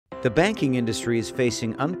The banking industry is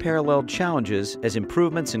facing unparalleled challenges as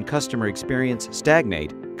improvements in customer experience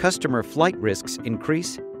stagnate, customer flight risks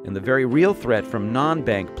increase, and the very real threat from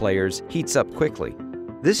non-bank players heats up quickly.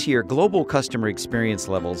 This year, global customer experience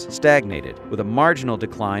levels stagnated, with a marginal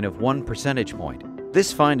decline of 1 percentage point.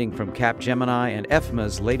 This finding from Capgemini and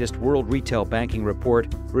Efma's latest World Retail Banking Report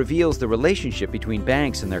reveals the relationship between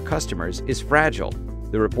banks and their customers is fragile.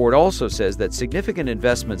 The report also says that significant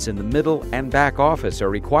investments in the middle and back office are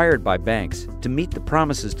required by banks to meet the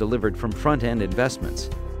promises delivered from front-end investments.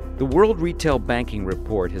 The World Retail Banking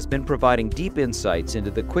Report has been providing deep insights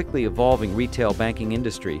into the quickly evolving retail banking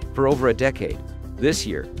industry for over a decade. This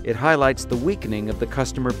year, it highlights the weakening of the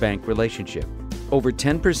customer-bank relationship. Over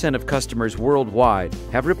 10% of customers worldwide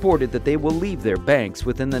have reported that they will leave their banks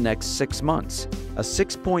within the next 6 months, a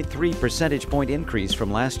 6.3 percentage point increase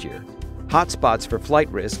from last year. Hotspots for flight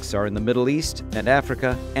risks are in the Middle East and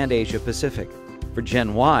Africa and Asia Pacific. For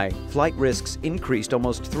Gen Y, flight risks increased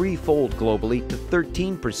almost threefold globally to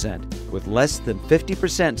 13%, with less than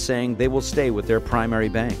 50% saying they will stay with their primary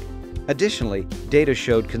bank. Additionally, data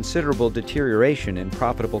showed considerable deterioration in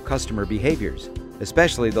profitable customer behaviors,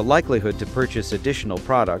 especially the likelihood to purchase additional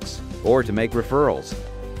products or to make referrals.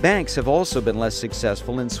 Banks have also been less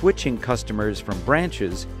successful in switching customers from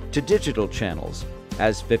branches to digital channels,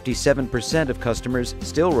 as 57% of customers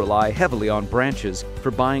still rely heavily on branches for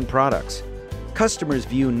buying products. Customers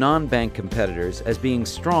view non-bank competitors as being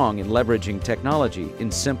strong in leveraging technology in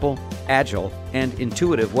simple, agile, and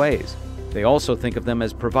intuitive ways. They also think of them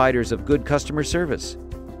as providers of good customer service.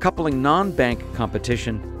 Coupling non-bank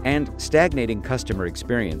competition and stagnating customer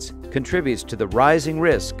experience contributes to the rising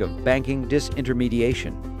risk of banking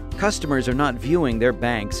disintermediation. Customers are not viewing their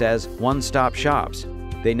banks as one-stop shops.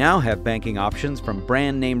 They now have banking options from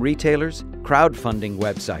brand-name retailers, crowdfunding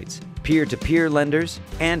websites, peer-to-peer lenders,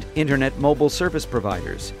 and internet mobile service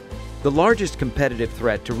providers. The largest competitive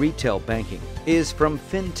threat to retail banking is from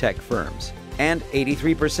fintech firms, and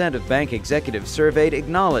 83% of bank executives surveyed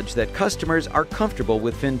acknowledge that customers are comfortable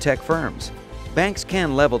with fintech firms. Banks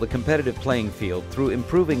can level the competitive playing field through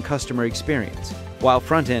improving customer experience. While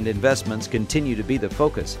front-end investments continue to be the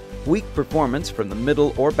focus, weak performance from the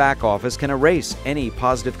middle or back office can erase any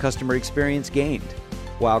positive customer experience gained.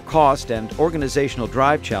 While cost and organizational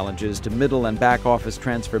drive challenges to middle and back office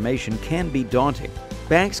transformation can be daunting,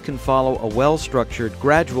 banks can follow a well-structured,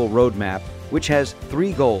 gradual roadmap which has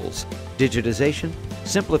 3 goals: digitization,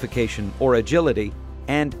 simplification or agility,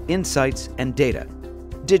 and insights and data.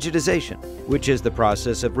 Digitization, which is the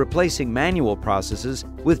process of replacing manual processes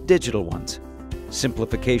with digital ones.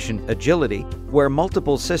 Simplification agility, where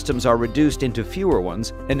multiple systems are reduced into fewer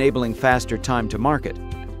ones, enabling faster time to market.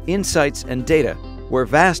 Insights and data, where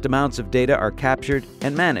vast amounts of data are captured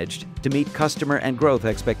and managed to meet customer and growth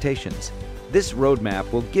expectations. This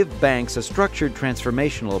roadmap will give banks a structured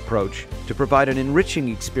transformational approach to provide an enriching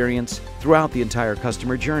experience throughout the entire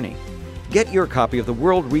customer journey. Get your copy of the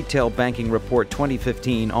World Retail Banking Report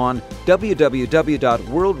 2015 on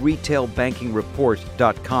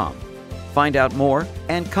www.worldretailbankingreport.com. Find out more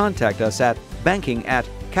and contact us at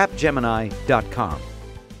banking@capgemini.com.